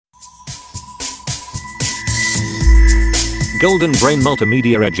Golden Brain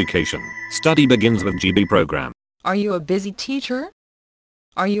Multimedia Education. Study begins with GB program. Are you a busy teacher?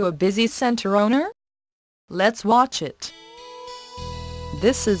 Are you a busy center owner? Let's watch it.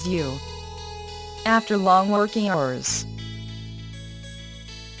 This is you. After long working hours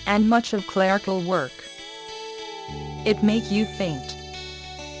and much of clerical work, it make you faint.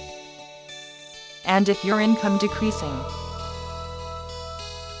 And if your income decreasing,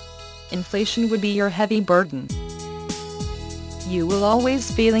 inflation would be your heavy burden. You will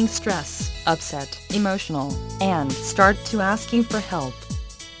always feeling stress, upset, emotional, and start to asking for help.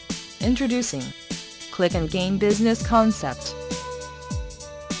 Introducing clickNgain business concept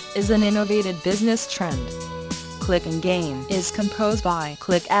is an innovative business trend. clickNgain is composed by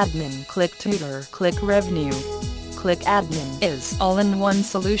ClickAdmin, ClickTutor, ClickRevenue. ClickAdmin is all-in-one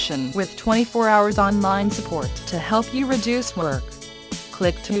solution with 24 hours online support to help you reduce work.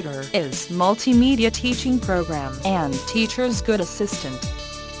 ClickTutor is multimedia teaching program and teacher's good assistant.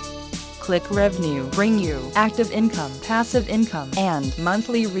 ClickRevenue bring you active income, passive income, and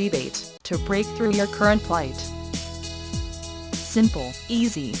monthly rebate to break through your current plight. Simple,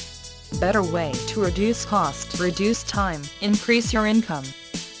 easy, better way to reduce cost, reduce time, increase your income,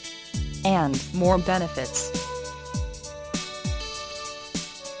 and more benefits.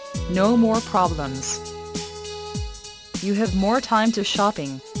 No more problems. You have more time to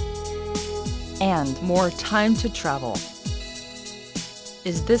shopping and more time to travel.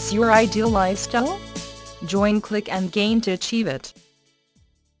 Is this your ideal lifestyle? Join clickNgain to achieve it.